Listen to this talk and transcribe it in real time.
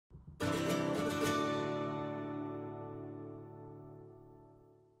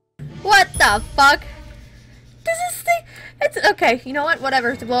What the fuck? Does this thing... It's okay, you know what? Whatever.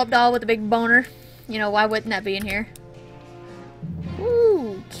 It's a blow-up doll with a big boner. You know, why wouldn't that be in here?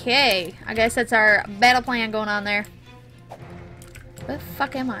 Okay. I guess that's our battle plan going on there. Where the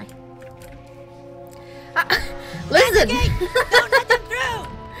fuck am I? Listen! Don't let them through!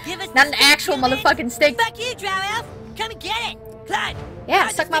 Give us Not an actual motherfucking stick. Fuck you, Drow Elf! Come and get it! Clyde! Yeah,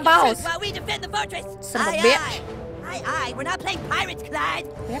 suck my balls. While we defend the fortress! Son of a bitch. Aye, we're not playing pirates, Clyde!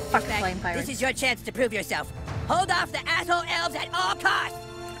 We're fucking playing pirates. This is your chance to prove yourself. Hold off the asshole elves at all costs!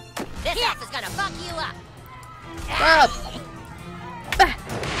 This elf is gonna fuck you up!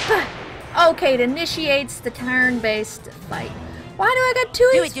 Okay, it initiates the turn-based fight. Why do I got two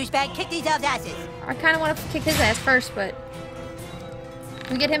Do each? it, douchebag! Kick these elves' asses! I kind of want to kick his ass first, but...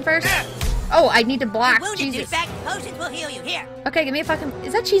 Can we get him first? Oh, I need to block. Wounded, Jesus. douchebag! Potions will heal you, here! Okay, give me a fucking...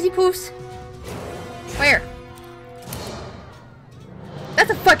 Is that Cheesy Poofs? Where? That's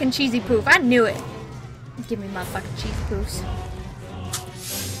a fucking Cheesy Poof. I knew it. Give me my fucking Cheesy Poofs.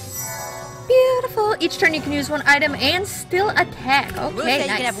 Beautiful. Each turn you can use one item and still attack. Okay, Rules say nice.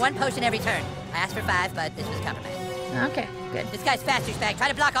 you can have one potion every turn. I asked for 5, but this was a compromise. Okay, good. This guy's fast, douchebag. Try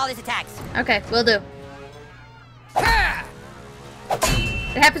to block all his attacks. Okay, will do.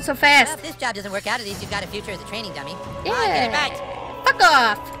 It happened so Well, fast. if this job doesn't work out, at least you've got a future as a training dummy. Yeah. Oh, get it right. Fuck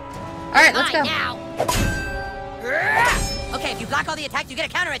off. Alright, let's go. Now. Okay, if you block all the attacks, you get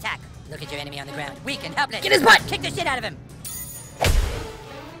a counterattack. Look at your enemy on the ground. Weak and helpless. Get his butt. Kick the shit out of him.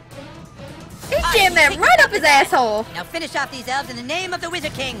 He jammed that right up his asshole. Now finish off these elves in the name of the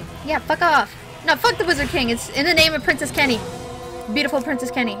Wizard King. Yeah, fuck off. No, fuck the Wizard King. It's in the name of Princess Kenny. Beautiful Princess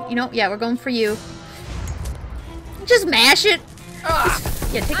Kenny. You know, yeah, we're going for you. Just mash it.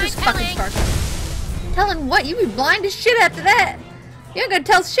 Yeah, take this fucking sparkle. Telling what? You be blind as shit after that. You ain't gonna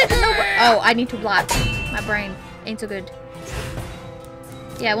tell shit to nobody. Oh, I need to block. My brain ain't so good.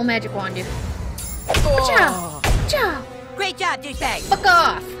 Yeah, we'll magic wand you. Cha! Cha! Great job, douchebag. Fuck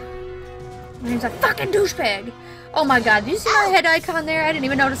off. My name's a fucking douchebag. Oh my god, do you see my head icon there? I didn't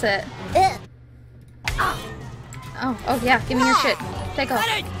even notice it. Oh yeah, give me your shit. Take off.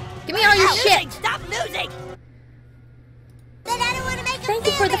 Give me all your shit. Stop losing. Then I don't want to make Thank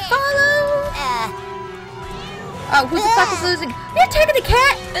you for the follow. Oh, who the fuck is losing? You're taking the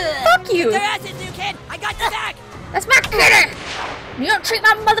cat? Fuck you. Their asses, new kid. I got the back. That's my kitty. You don't treat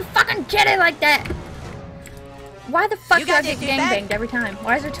my motherfucking kitty like that. Why the fuck do I get gangbanged every time?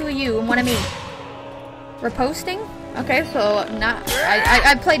 Why is there two of you and one of me? Reposting? Okay, so not.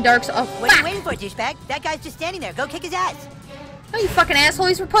 I played Dark Souls. Oh, what are you waiting for, douchebag? That guy's just standing there. Go kick his ass. Oh, you fucking asshole!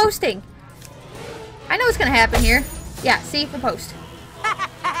 He's reposting. I know what's gonna happen here. Yeah, see, repost.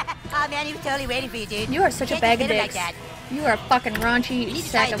 Oh man, he was totally waiting for you, dude. You are such a bag of dicks. Like you are a fucking raunchy you need to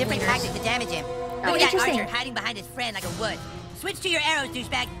sack try a of different wieners. tactic to damage him. Oh, Look at that interesting. archer hiding behind his friend like a wood. Switch to your arrows,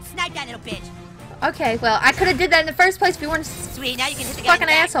 douchebag. Snipe that little bitch. Okay, well, I could have did that in the first place if you weren't Sweet, now you can hit the guy fucking in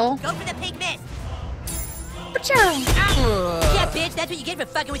the back. asshole. Go for the pink miss. Ba-chow. Yeah, bitch, that's what you get for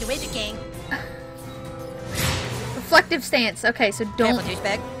fucking with the Wizard King. Reflective stance. Okay, so don't. Careful,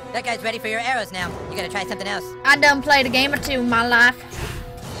 douchebag. That guy's ready for your arrows now. You gotta try something else. I done played a game or two in my life.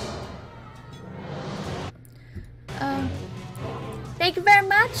 Thank you very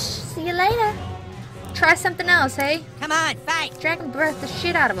much. See you later. Try something else, hey? Come on, fight! Dragon breath the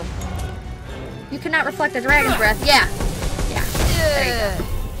shit out of him. You cannot reflect a dragon breath. Yeah. Yeah. There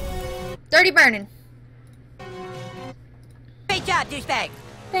you go. Dirty burning. Great job, douchebag.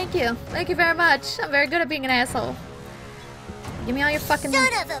 Thank you. Thank you very much. I'm very good at being an asshole. Give me all your fucking...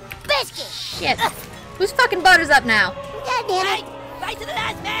 Son of a biscuit! Shit. Whose fucking butter's up now? God damn it! Fight to the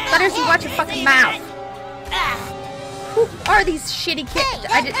last man! Butters, you watch your fucking mouth. Who are these shitty kids?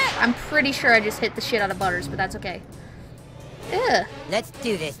 I'm pretty sure I just hit the shit out of Butters, but that's okay. Ugh. Let's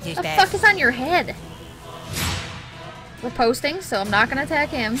do this, douchebag. What the fuck is on your head? We're posting, so I'm not gonna attack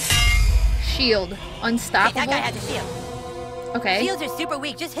him. Shield. Unstoppable. Hey, that guy has a shield. Okay. Shields are super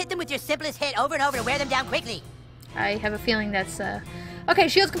weak. Just hit them with your simplest hit over and over to wear them down quickly. I have a feeling that's, Okay,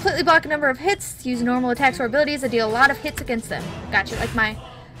 shields completely block a number of hits. Use normal attacks or abilities that deal a lot of hits against them. Gotcha, like my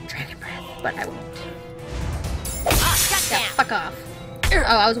dragon breath, but I won't. Oh, shut Yeah, down. fuck off. Oh,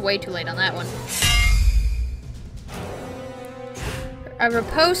 I was way too late on that one. A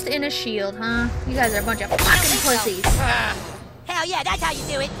riposte in a shield, huh? You guys are a bunch of fucking pussies. Hell yeah, that's how you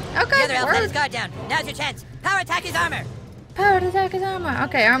do it. Okay, The other elf let word. his guard down. Now's your chance. Power attack his armor. Power to attack his armor.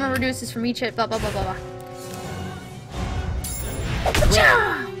 Okay, armor reduces from each hit, blah, blah, blah, blah, blah.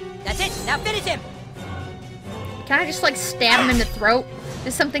 That's it. Now finish him. Can I just, like, stab him in the throat?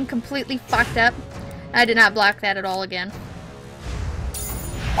 Is something completely fucked up? I did not block that at all again.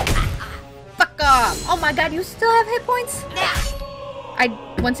 Fuck off. Oh my god, you still have hit points? I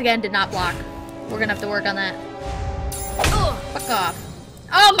I, once again, did not block. We're gonna have to work on that. Fuck off.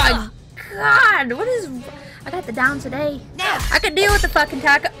 Oh my god! What is... I got the down today. I can deal with the fucking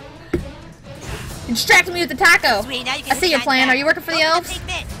taco. You distracted me with the taco. I see your plan. Are you working for the elves?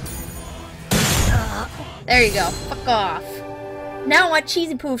 There you go. Fuck off. Now I want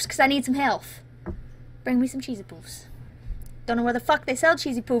cheesy poofs because I need some health. Bring me some cheesy poofs. Don't know where the fuck they sell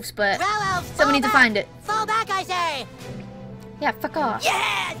cheesy poofs, but someone needs to find it. Fall back, I say! Yeah, fuck off.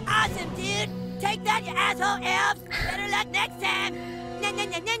 Yes! Awesome, dude! Take that, you asshole elves! Better luck next time!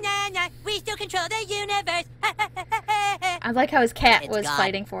 Na. We still control the universe! I like how his cat was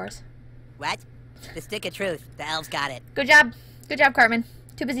fighting for us. What? The stick of truth. The elves got it. Good job. Good job, Cartman.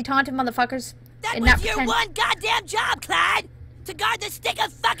 Too busy taunting motherfuckers. That and was not your pretend. one goddamn job, Clyde! To guard the stick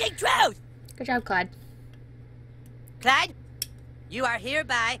of fucking truth! Good job, Clyde. Clyde, you are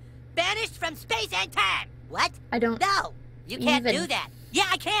hereby banished from space and time. What? I don't. No, you can't even do that. Yeah,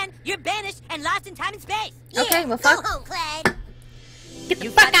 I can. You're banished and lost in time and space. Okay, well, fuck. Go home, Clyde. Get the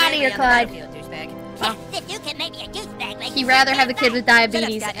fuck out of here, Clyde. Oh. If you can make me a douchebag like He'd rather have the kid with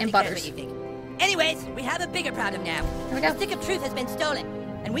diabetes and butters. Anyways, we have a bigger problem now. Here we go. The stick of truth has been stolen,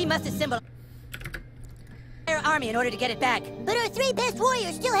 and we must assemble our army in order to get it back. But our 3 best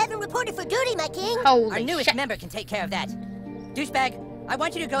warriors still haven't reported for duty, my king. Holy Our newest shit. member can take care of that. Douchebag, I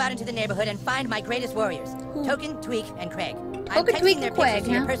want you to go out into the neighborhood and find my greatest warriors. Who? Token, Tweak, and Craig. Token, I'm texting Tweak, their and pictures Quag,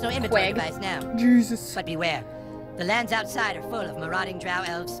 to your huh? personal inventory Quag. device now. Jesus. But beware. The lands outside are full of marauding drow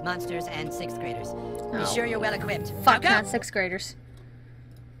elves, monsters, and 6th graders. Be Oh. sure you're well equipped. Fuck, Now not go! 6th graders.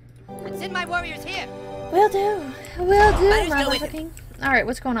 And send my warriors here. Will do. Will do, Butters, go with motherfucking. Alright,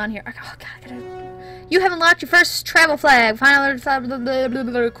 what's going on here? Oh, God, I gotta... You haven't locked your first travel flag. Final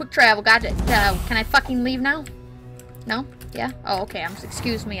quick travel. Got it. Can I fucking leave now? No? Yeah? Oh, okay.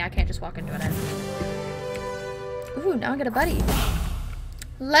 Excuse me. I can't just walk into it. Ooh, now I got a buddy.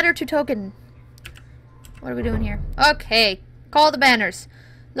 Letter to Token. What are we doing here? Okay. Call the banners.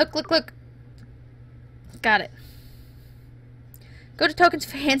 Look, look, look. Got it. Go to Token's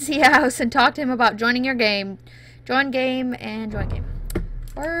fancy house and talk to him about joining your game. Join game and join game.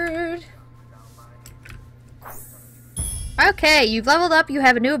 Word. Okay, you've leveled up. You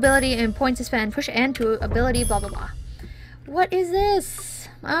have a new ability and points to spend. Push N to ability, blah, blah, blah. What is this?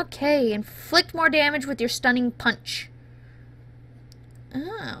 Okay, inflict more damage with your stunning punch.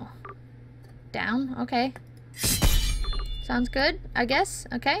 Oh. Down, okay. Sounds good, I guess.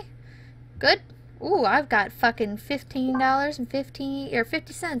 Okay. Good. Ooh, I've got fucking $15 and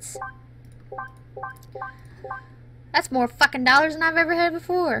 50 cents. That's more fucking dollars than I've ever had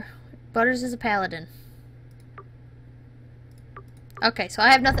before. Butters is a paladin. Okay, so I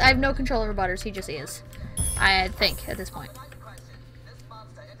have no control over Butters. He just is. I think at this point.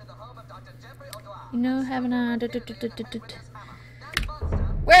 You know, having a...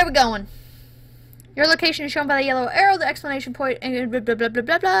 Where are we going? Your location is shown by the yellow arrow, the exclamation point, and blah, blah, blah, blah,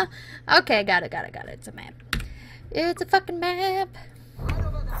 blah, blah. Okay, got it. It's a map. It's a fucking map.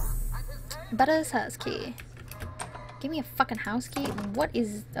 Butters house key. Give me a fucking house key. What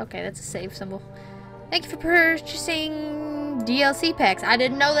is... Okay, that's a save symbol. Thank you for purchasing DLC packs. I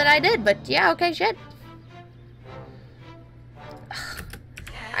didn't know that I did, but yeah, okay, shit. Ugh.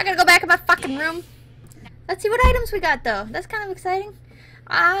 I gotta go back in my fucking room. Let's see what items we got, though. That's kind of exciting.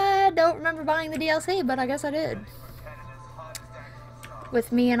 I don't remember buying the DLC, but I guess I did.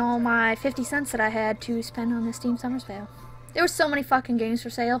 With me and all my 50 cents that I had to spend on the Steam Summer Sale. There were so many fucking games for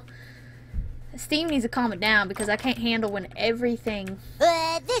sale. Steam needs to calm it down because I can't handle when everything...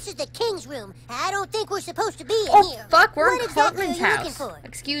 This is the king's room. I don't think we're supposed to be in Oh, here. fuck, we're What in exactly Cartman's are you looking house. for?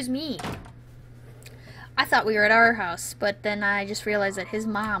 Excuse me. I thought we were at our house, but then I just realized that his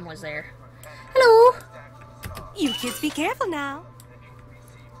mom was there. Hello! You kids be careful now.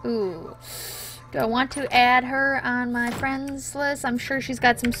 Ooh. Do I want to add her on my friends list? I'm sure she's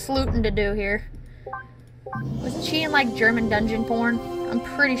got some sleuthing to do here. Wasn't she in, like, German dungeon porn? I'm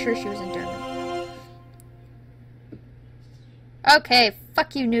pretty sure she was in German. Okay,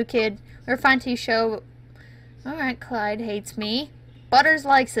 fuck you, new kid. We're fine till you show... Alright, Clyde hates me. Butters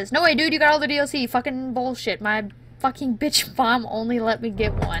likes this. No way, dude, you got all the DLC. Fucking bullshit. My fucking bitch mom only let me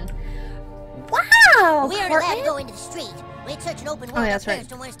get one. Wow! We aren't allowed to go into the street. It's such an open world. Oh, yeah, that's our right. parents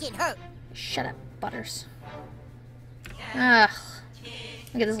don't want us getting hurt. Shut up, Butters. Ugh.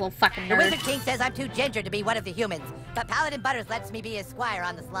 Look at this little fucking The nerd. Wizard King says I'm too ginger to be one of the humans, but Paladin Butters lets me be his squire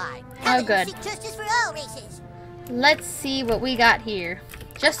on the sly. Oh, good. Seek justice for all races. Let's see what we got here.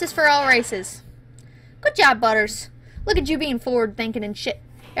 Justice for all races. Good job, Butters. Look at you being forward thinking and shit.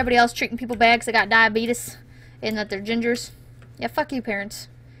 Everybody else treating people bad because they got diabetes and that they're gingers. Yeah, fuck you, parents.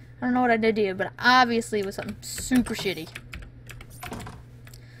 I don't know what I did to you, but obviously it was something super shitty.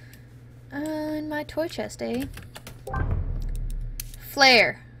 In my toy chest, eh?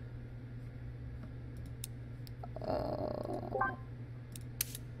 Flare.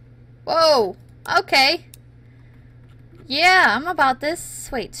 Whoa! Okay. Yeah, I'm about this.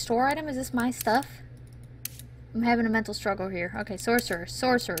 Wait, store item? Is this my stuff? I'm having a mental struggle here. Okay, sorcerer,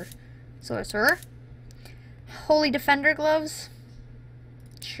 sorcerer, sorcerer. Holy defender gloves?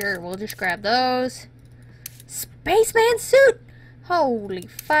 Sure, we'll just grab those. Spaceman suit? Holy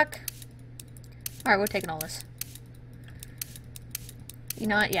fuck. Alright, we're taking all this. You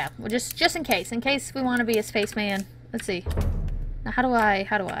know what? Yeah, well, just in case we want to be a spaceman. Let's see. Now, how do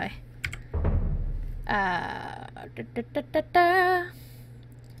I?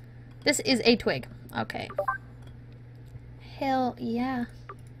 This is a twig. Okay. Hell yeah.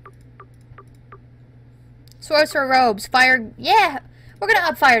 Sorcerer robes. Fire. Yeah! We're gonna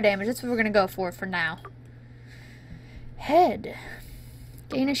up fire damage. That's what we're gonna go for now. Head.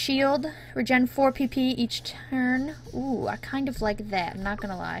 Gain a shield. Regen 4 PP each turn. Ooh, I kind of like that. I'm not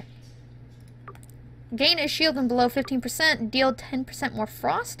gonna lie. Gain a shield when below 15%. Deal 10% more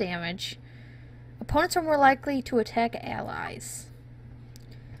frost damage. Opponents are more likely to attack allies.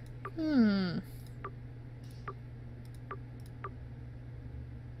 Alright,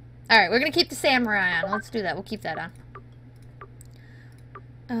 we're gonna keep the samurai on. Let's do that. We'll keep that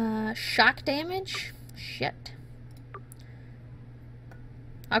on. Shock damage? Shit.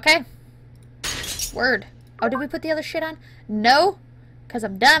 Okay. Word. Oh, did we put the other shit on? No, because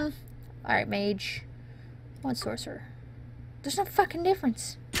I'm dumb. Alright, mage. One sorcerer. There's no fucking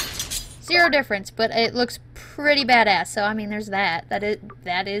difference. Zero difference, but it looks pretty badass. So, I mean, there's that.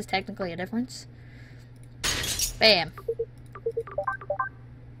 That is technically a difference. Bam.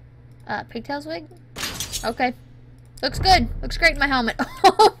 Pigtails wig? Okay. Looks good. Looks great in my helmet.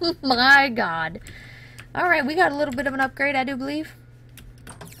 Oh my god. Alright, we got a little bit of an upgrade, I do believe.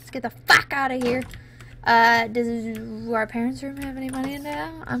 Let's get the fuck out of here. Does our parents' room have any money in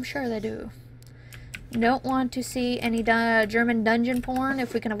there? I'm sure they do. Don't want to see any German dungeon porn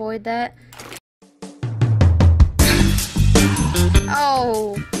if we can avoid that.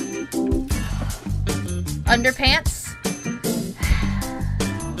 Oh. Underpants?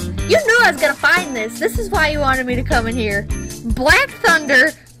 You knew I was gonna find this. This is why you wanted me to come in here. Black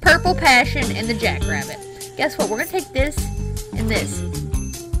Thunder, Purple Passion, and the Jackrabbit. Guess what? We're gonna take this and this.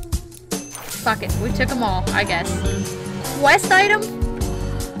 Fuck it. We took them all, I guess. Quest item?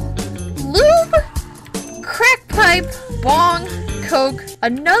 Lube? Crack pipe, bong, coke,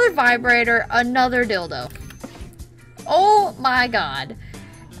 another vibrator, another dildo. Oh my god.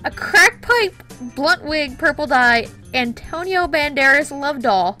 A crack pipe, blunt wig, purple dye, Antonio Banderas love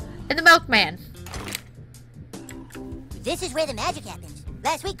doll, and the milkman. This is where the magic happens.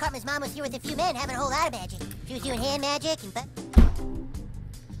 Last week, Cartman's mom was here with a few men having a whole lot of magic. She was doing hand magic and butt...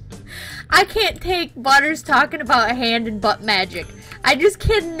 I can't take Butters talking about hand and butt magic. I just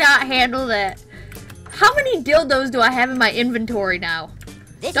cannot handle that. How many dildos do I have in my inventory now?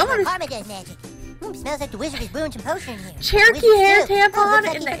 This is where Cartman does magic. Smells like the wizard is brewing some potion in here. Cherokee hair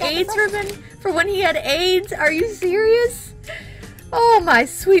tampon and the AIDS ribbon for when he had AIDS? Are you serious? Oh my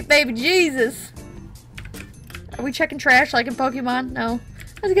sweet baby Jesus. Are we checking trash like in Pokemon? No.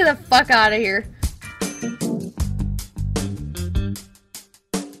 Let's get the fuck out of here.